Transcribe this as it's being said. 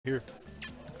Here.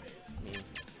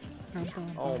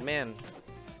 Oh man.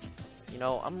 You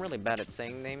know, I'm really bad at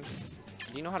saying names.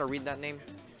 Do you know how to read that name?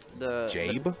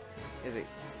 Jabe? Is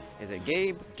it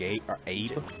Gabe? Gabe or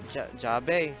Abe?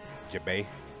 Jabe. Jabe.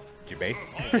 Jabe.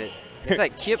 Is it? It's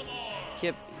like Kip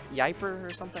Yiper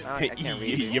or something. I can't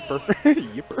read it. Yipper.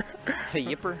 Yipper.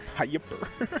 Yipper.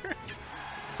 Yipper.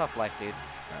 It's a tough life, dude.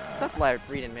 Tough life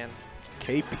reading, man.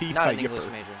 KP. Not an English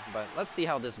major, but let's see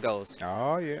how this goes.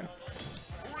 Oh yeah.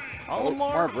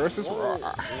 Olimar versus whoa,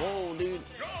 whoa, dude.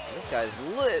 This guy's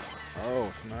lit.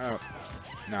 Oh snap.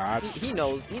 Nah. He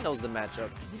knows the matchup.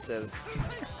 He says,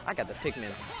 I got the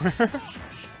Pikmin.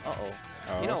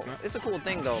 Uh-oh. You know, it's a cool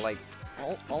thing though, like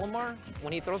Olimar,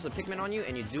 when he throws the Pikmin on you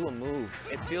and you do a move,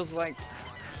 it feels like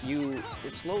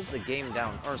it slows the game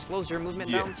down, or slows your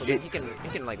movement down, so that he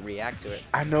can like react to it.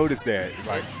 I noticed that,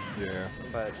 like, yeah.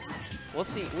 But we'll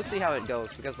see how it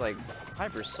goes, because like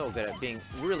Hyper's so good at being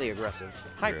really aggressive,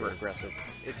 hyper aggressive.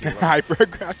 If you will. Hyper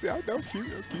aggressive. That was cute.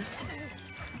 That was cute.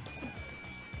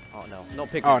 Oh no, no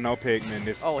Pikmin. Oh no Pikmin.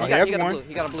 This. Oh, he has got one. a blue.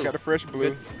 He got a blue. Got a fresh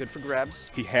blue. Good for grabs.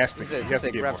 He has to. He said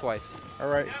get grab more. twice. All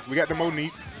right, we got the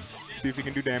Monique. See if we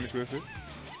can do damage with it.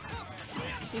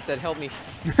 He said, "Help me."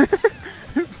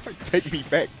 Take me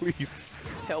back, please.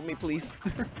 Help me, please.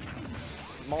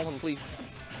 Maul him, please.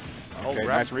 Okay, Oh,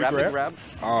 nice grab.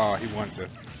 Oh, he wanted to.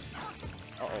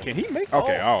 Uh-oh. Can he make?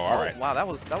 Okay. Oh, all right. Wow, that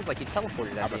was like he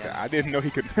teleported at the end. I didn't know he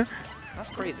could. That's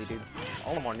crazy, dude.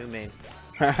 Olimar new main.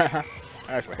 I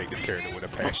actually hate this character with a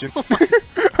passion.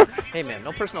 Hey man,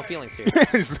 no personal feelings here.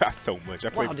 It's not so much.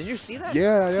 Wow, did you see that?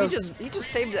 Yeah. He just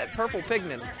saved that purple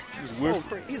Pikmin. So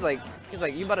he's like,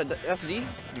 you about to SD?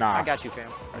 Nah. I got you, fam.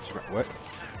 What?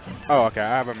 Oh, okay.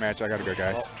 I have a match. I gotta go,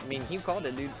 guys. Well, I mean, he called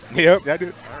it, dude. Yep, I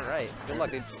did. All right. Good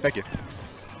luck, dude. Thank you.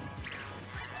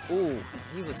 Ooh,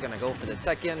 he was gonna go for the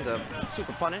tech in to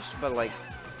super punish, but like,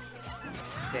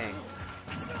 dang.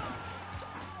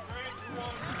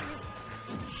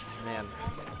 Man,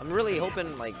 I'm really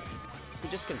hoping like he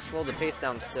just can slow the pace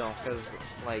down still, because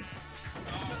like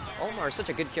Olimar is such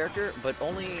a good character, but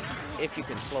only if you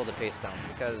can slow the pace down,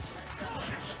 because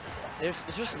it's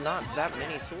just not that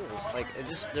many tools. Like it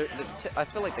just I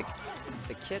feel like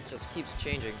the kit just keeps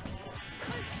changing.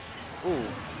 Ooh,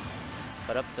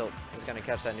 but up tilt is gonna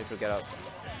catch that neutral get up.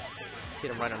 Hit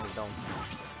him right on his dome.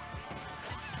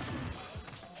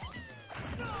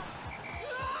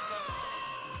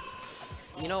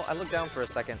 You know, I looked down for a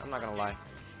second. I'm not gonna lie.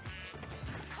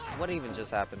 What even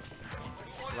just happened?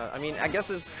 I mean, I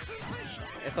guess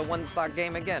it's a one-stock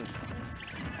game again.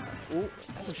 Ooh,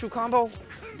 that's a true combo.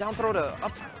 Down throw to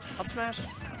up smash.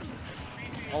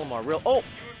 Olimar, real.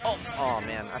 Oh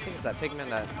man, I think it's that Pikmin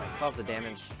that like, caused the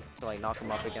damage to like knock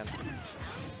him up again.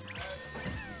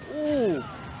 Ooh,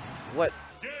 what?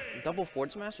 Double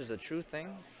forward smash is a true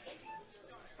thing.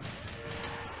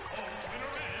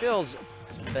 Feels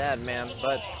bad, man,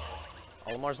 but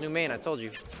Olimar's new main, I told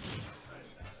you.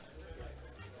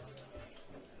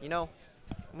 You know,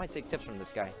 I might take tips from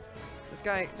this guy. This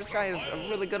guy is a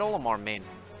really good Olimar main.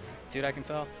 Dude, I can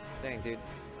tell. Dang, dude.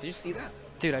 Did you see that?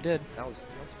 Dude, I did. That was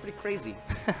pretty crazy.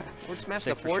 Forward smash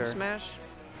Sick to forward sure. smash.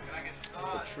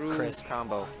 It's a true Crisp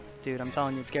combo. Dude, I'm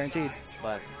telling you, it's guaranteed.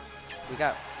 But we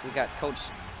got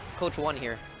Coach One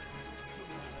here.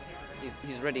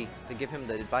 He's ready to give him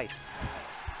the advice.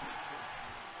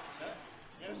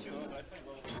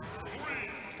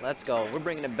 Let's go. We're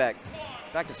bringing it back.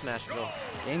 Back to Smashville.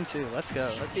 Game 2, let's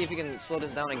go. Let's see if we can slow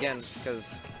this down again,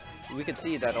 because we could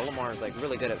see that Olimar is like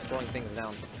really good at slowing things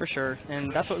down. For sure,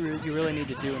 and that's what you really need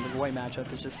to do in the Roy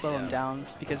matchup, is just slow him down,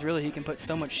 because really he can put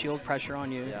so much shield pressure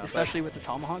on you, especially with the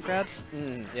tomahawk grabs.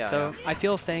 So I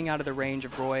feel staying out of the range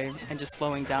of Roy and just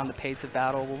slowing down the pace of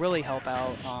battle will really help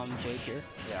out Jabe here.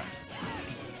 Yeah.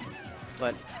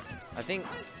 But I think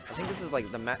this is like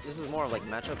this is more of like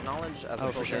matchup knowledge as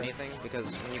opposed to anything,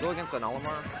 because when you go against an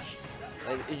Olimar,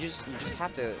 you just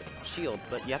have to shield,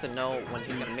 but you have to know when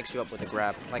he's gonna mix you up with a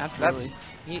grab. Like absolutely.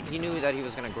 He knew that he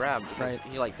was gonna grab because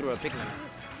he like threw a Pikmin,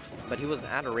 but he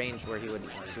wasn't at a range where he would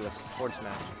like, do a forward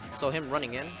smash. So him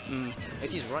running in,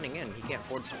 if he's running in, he can't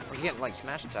like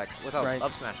smash attack without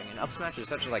up smashing. And up smash is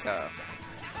such like a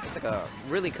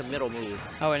really committal move.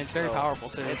 Oh, and it's very powerful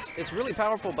too. It's really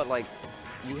powerful, but like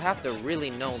you have to really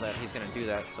know that he's gonna do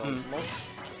that. So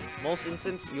most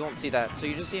instances you won't see that, so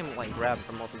you just see him like grab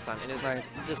for most of the time, and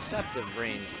it's deceptive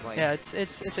range. Like, yeah, it's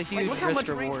a huge risk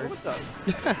reward.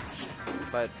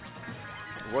 But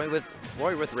Roy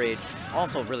with rage,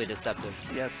 also really deceptive.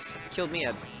 Yes, killed me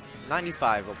at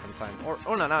 95 open time, or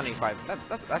no, not 95.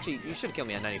 That's actually, you should kill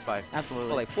me at 95. Absolutely.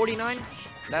 But like 49,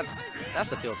 that's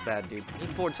the feels bad, dude. He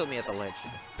forward tilted me at the ledge.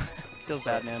 Feels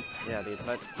bad, man. Yeah, dude.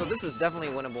 But so this is definitely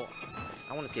winnable.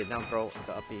 I want to see a down throw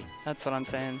into up B. That's what I'm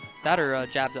saying. That or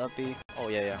jab to up B. Oh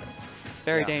yeah. It's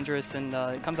very dangerous, and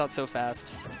it comes out so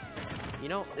fast. You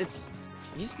know,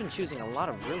 he's been choosing a lot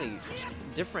of really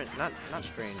different, not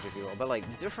strange if you will, but like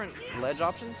different ledge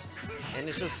options, and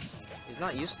it's just he's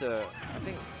not used to. I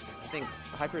think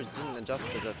Hypers didn't adjust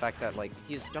to the fact that like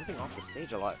he's jumping off the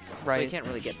stage a lot, so he can't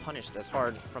really get punished as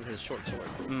hard from his short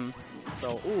sword.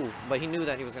 So but he knew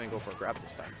that he was gonna go for a grab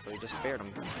this time, so he just fared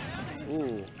him.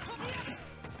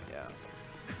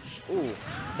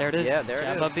 There it is. Yeah, there it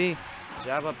is. Jab up B.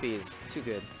 Jab up B is too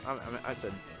good. I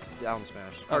said down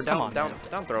smash. Oh, or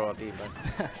down throw up B,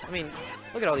 but I mean,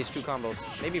 look at all these true combos.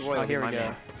 Maybe Roy will be my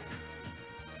main.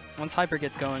 Once Hyper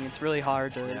gets going, it's really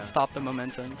hard to stop the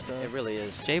momentum. So it really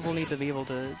is. Jabe will need to be able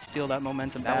to steal that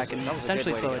momentum back and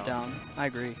potentially slow it down. I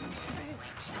agree.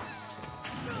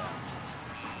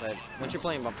 But once you're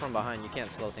playing from behind, you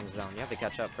can't slow things down. You have to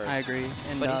catch up first. I agree.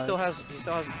 And but he still has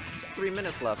 3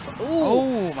 minutes left. So,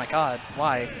 oh my God!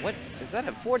 Why? What is that?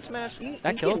 A forward smash?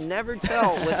 That kills. You can never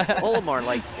tell with Olimar.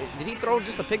 Like, did he throw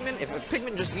just a Pikmin? If a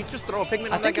Pikmin you just throw a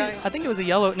Pikmin on that guy? I think it was a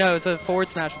yellow. No, it's a forward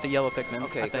smash with the yellow Pikmin.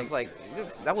 Okay, because like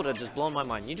that would have just blown my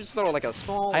mind. You just throw like a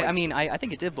small. I mean, I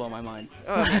think it did blow my mind.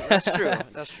 That's true.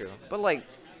 That's true. But like,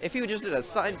 if he just did a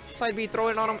side B throw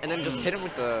in on him and then just hit him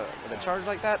with a charge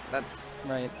like that, that's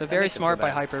right. But very smart by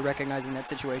Hyper recognizing that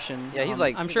situation. Yeah, he's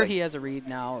I'm sure he has a read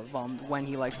now of when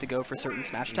he likes to go for certain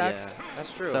smash attacks. Yeah,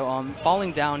 that's true. So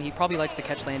falling down, he probably likes to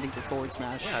catch landings at forward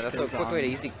smash. Yeah, that's a quick way to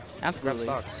easy grab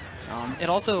stocks. It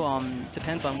also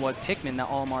depends on what Pikmin that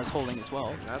Olimar is holding as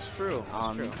well. That's true.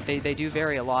 That's true. They do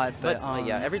vary a lot, but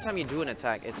yeah, every time you do an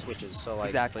attack, it switches. So like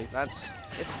exactly.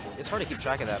 It's hard to keep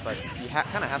track of that, but you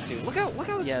kind of have to. Look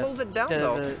how it slows it down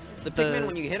though. The Pikmin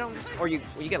when you hit him or you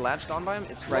get latched on by him,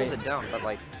 it slows it down. But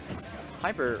like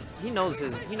Hyper, he knows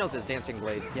his dancing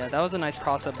blade. Yeah, that was a nice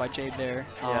cross up by Jabe there.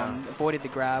 Avoided the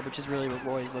grab, which is really what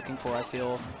Roy is looking for, I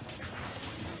feel.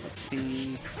 Let's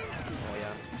see. Oh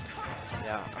yeah.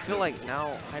 Yeah, I feel like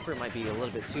now Hyper might be a little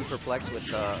bit too perplexed with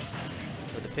the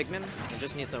Pikmin. He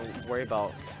just needs to worry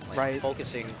about like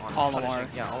focusing on punishing.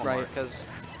 Yeah, Olimar, because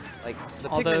like the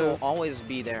Pikmin will always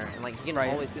be there, and like he can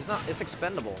always it's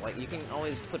expendable. Like you can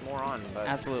always put more on. But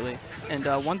absolutely. And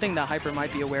one thing that Hyper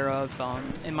might be aware of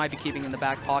and might be keeping in the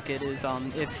back pocket is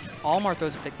if Olimar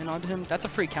throws a Pikmin onto him, that's a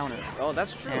free counter. Oh,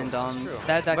 that's true. And that's true.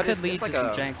 that could lead to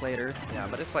some jank later. Yeah,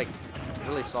 but it's like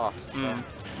really soft. So.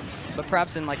 But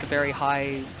perhaps in like a very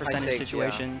high percentage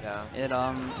situation,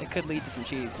 it could lead to some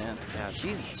cheese, man. Yeah,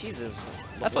 cheese is.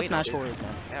 That's what Smash 4 is,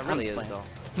 man. Yeah, it really is though.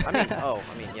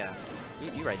 I mean, yeah.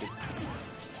 You're right, dude.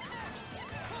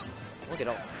 Look at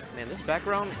all, man. This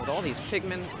background with all these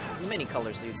Pikmin, many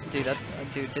colors, dude.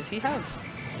 Dude, does he have?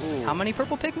 How many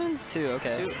purple Pikmin? 2.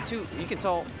 Okay. Two. You can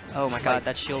tell. Oh my God,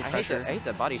 that shield pressure. I hate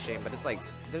to body shame, but it's like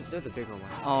they're the bigger ones.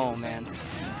 Oh man.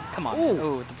 Come on.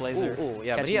 Ooh, the Blazer. Ooh,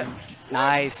 yeah, but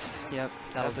nice. Yep,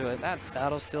 that'll do it.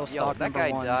 That'll still stock that guy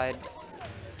 1. died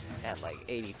at like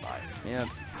 85. Yeah.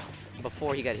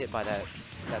 Before he got hit by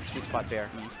that sweet spot bear.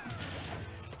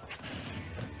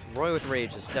 Roy with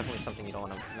rage is definitely something you don't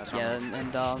want to mess around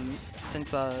with. Yeah, and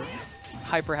since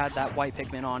Hyper had that white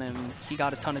Pikmin on him, he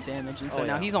got a ton of damage, and so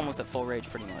now he's almost at full rage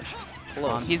pretty much.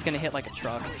 He's gonna hit like a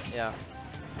truck. Yeah.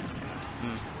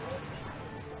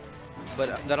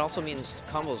 But that also means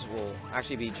combos will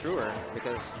actually be truer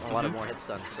because a lot of more hits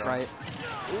done. So. Right.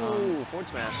 Ooh, forward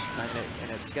smash. Nice.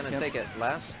 And it's gonna take it.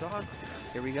 Last stock.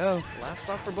 Here we go. Last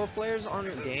stock for both players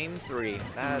on game 3.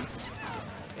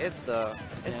 It's the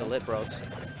lit bros.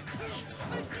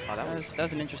 Oh, that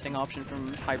was an interesting option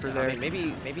from Hyper there. I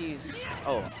mean, maybe he's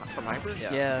from Hyper.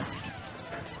 Yeah.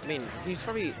 I mean, he's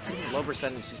probably, since he's low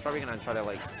percentage, he's probably gonna try to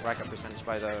like rack up percentage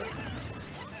by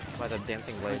the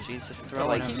dancing blade. He's just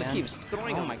throwing he just keeps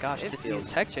throwing. Oh my gosh, these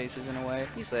tech chases in a way.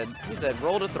 He said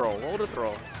roll to throw, roll to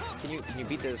throw. Can you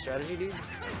beat the strategy, dude?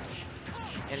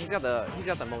 And he's got the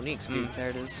Moniques, dude.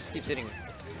 There it is. Just keeps hitting.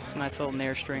 It's a nice little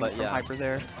nair string from Hyper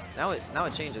there. Now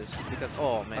it changes because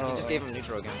he just gave him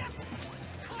neutral again.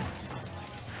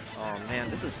 Oh man,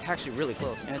 this is actually really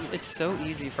close. And it's so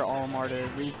easy for Olimar to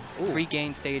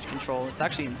regain stage control. It's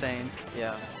actually insane.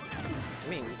 Yeah. I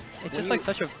mean, it's just like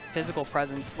such a physical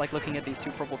presence. Like looking at these 2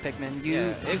 purple Pikmin,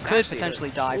 you could potentially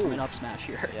die from an up smash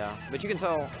here. Yeah, but you can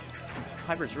tell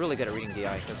Hyper's really good at reading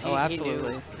DI because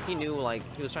he knew like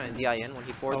he was trying to DI in when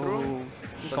he forward threw.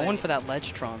 He's going for that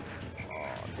ledge trump.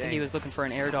 Oh, and he was looking for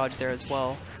an air dodge there as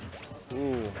well.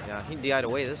 Ooh, yeah, he DI'd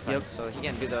away this time, so he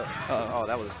can't do the. Oh,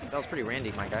 that was pretty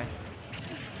randy, my guy.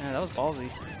 Yeah, that was ballsy.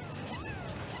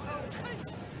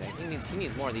 Dang, he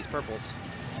needs more of these purples.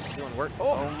 doing work.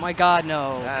 Oh my God,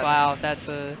 no! Wow, that's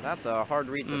a hard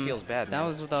read, so it feels bad. That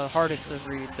was the hardest of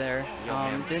reads there.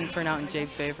 Didn't turn out in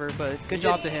Jabe's favor, but good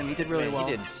job to him. He did really well.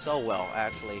 He did so well,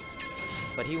 actually.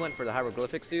 But he went for the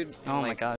hieroglyphics, dude. Oh my God.